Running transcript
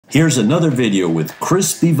Here's another video with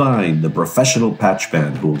Chris Devine, the professional patch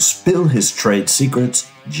man, who will spill his trade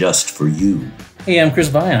secrets just for you. Hey, I'm Chris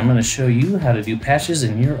Devine. I'm going to show you how to do patches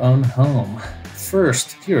in your own home.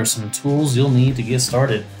 First, here are some tools you'll need to get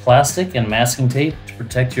started. Plastic and masking tape to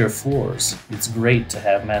protect your floors. It's great to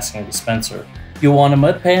have masking dispenser. You'll want a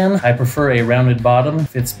mud pan. I prefer a rounded bottom,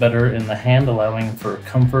 fits better in the hand, allowing for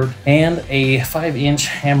comfort, and a 5-inch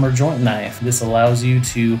hammer joint knife. This allows you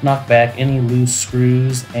to knock back any loose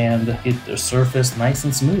screws and get the surface nice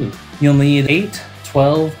and smooth. You'll need 8,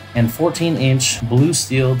 12, and 14-inch blue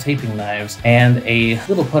steel taping knives, and a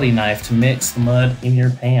little putty knife to mix the mud in your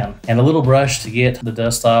pan, and a little brush to get the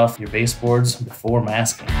dust off your baseboards before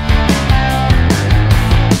masking.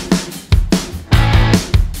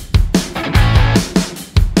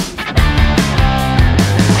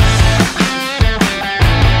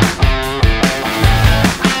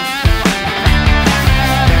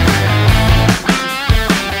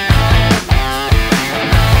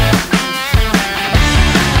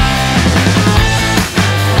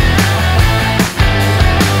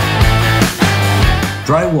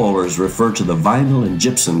 Drywallers refer to the vinyl and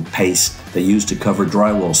gypsum paste they use to cover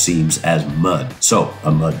drywall seams as mud. So,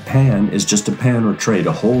 a mud pan is just a pan or tray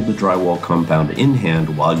to hold the drywall compound in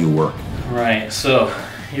hand while you work. Right, so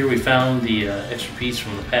here we found the extra piece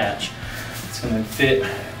from the patch. It's going to fit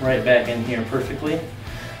right back in here perfectly.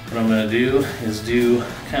 What I'm going to do is do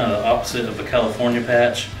kind of the opposite of the California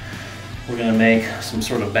patch. We're going to make some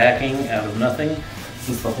sort of backing out of nothing.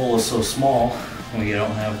 Since the hole is so small, we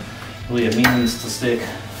don't have really a means to stick,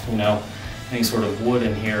 any sort of wood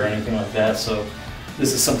in here or anything like that. So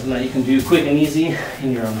this is something that you can do quick and easy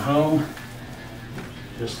in your own home,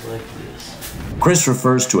 just like this. Chris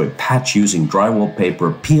refers to a patch using drywall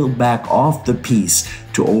paper peeled back off the piece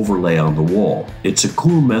to overlay on the wall. It's a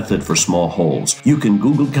cool method for small holes. You can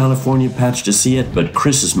Google California patch to see it, but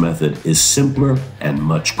Chris's method is simpler and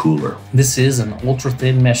much cooler. This is an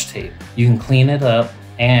ultra-thin mesh tape. You can clean it up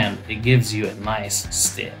and it gives you a nice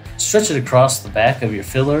stick. Stretch it across the back of your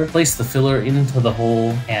filler, place the filler into the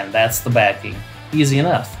hole, and that's the backing. Easy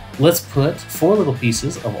enough. Let's put 4 little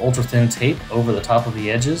pieces of ultra-thin tape over the top of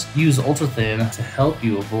the edges. Use ultra-thin to help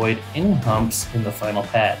you avoid any humps in the final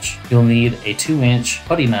patch. You'll need a 2-inch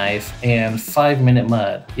putty knife and 5-minute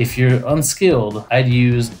mud. If you're unskilled, I'd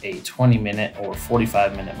use a 20-minute or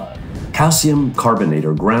 45-minute mud. Calcium carbonate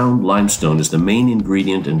or ground limestone is the main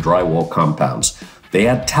ingredient in drywall compounds. They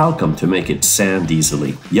add talcum to make it sand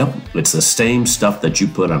easily. Yup, it's the same stuff that you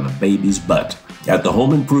put on a baby's butt. At the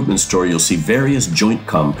home improvement store, you'll see various joint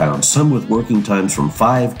compounds, some with working times from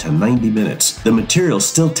 5 to 90 minutes. The material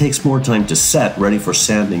still takes more time to set, ready for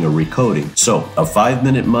sanding or recoating. So, a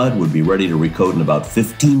 5-minute mud would be ready to recoat in about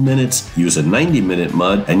 15 minutes. Use a 90-minute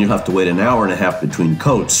mud, and you'll have to wait an hour and a half between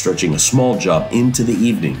coats, stretching a small job into the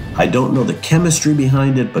evening. I don't know the chemistry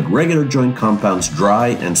behind it, but regular joint compounds dry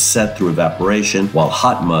and set through evaporation, while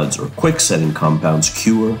hot muds or quick-setting compounds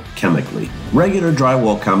cure chemically. Regular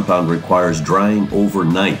drywall compound requires drying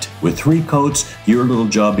overnight. With 3 coats, your little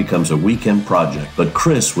job becomes a weekend project, but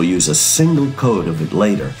Chris will use a single coat of it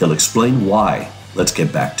later. He'll explain why. Let's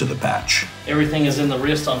get back to the patch. Everything is in the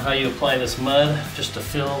wrist on how you apply this mud. Just to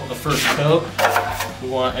fill the first coat, we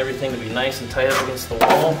want everything to be nice and tight up against the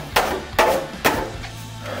wall.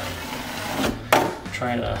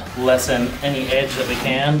 Trying to lessen any edge that we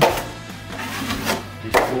can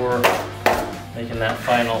before making that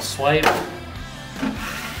final swipe.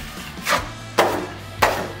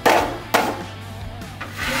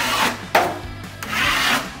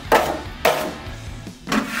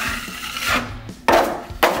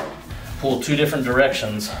 Pull 2 different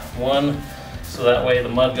directions. One, so that way the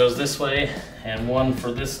mud goes this way, and one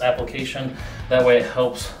for this application. That way it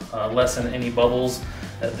helps lessen any bubbles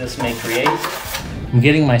that this may create. I'm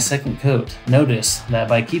getting my second coat. Notice that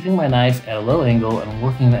by keeping my knife at a low angle and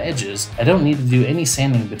working the edges, I don't need to do any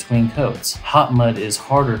sanding between coats. Hot mud is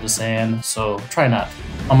harder to sand, so try not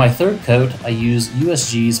to. On my third coat, I use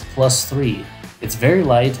USG's +3. It's very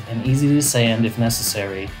light and easy to sand if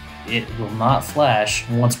necessary. It will not flash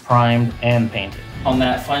once primed and painted. On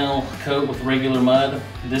that final coat with regular mud,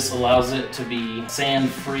 this allows it to be sand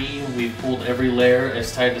free. We've pulled every layer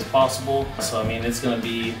as tight as possible. So it's going to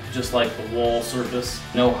be just like the wall surface,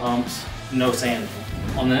 no humps, no sanding.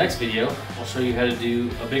 On the next video, I'll show you how to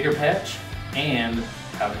do a bigger patch and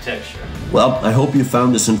how to texture. Well, I hope you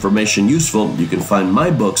found this information useful. You can find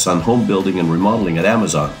my books on home building and remodeling at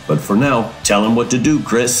Amazon. But for now, tell them what to do,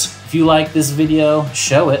 Chris. If you like this video,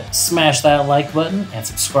 show it, smash that like button, and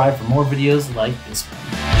subscribe for more videos like this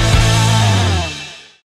one.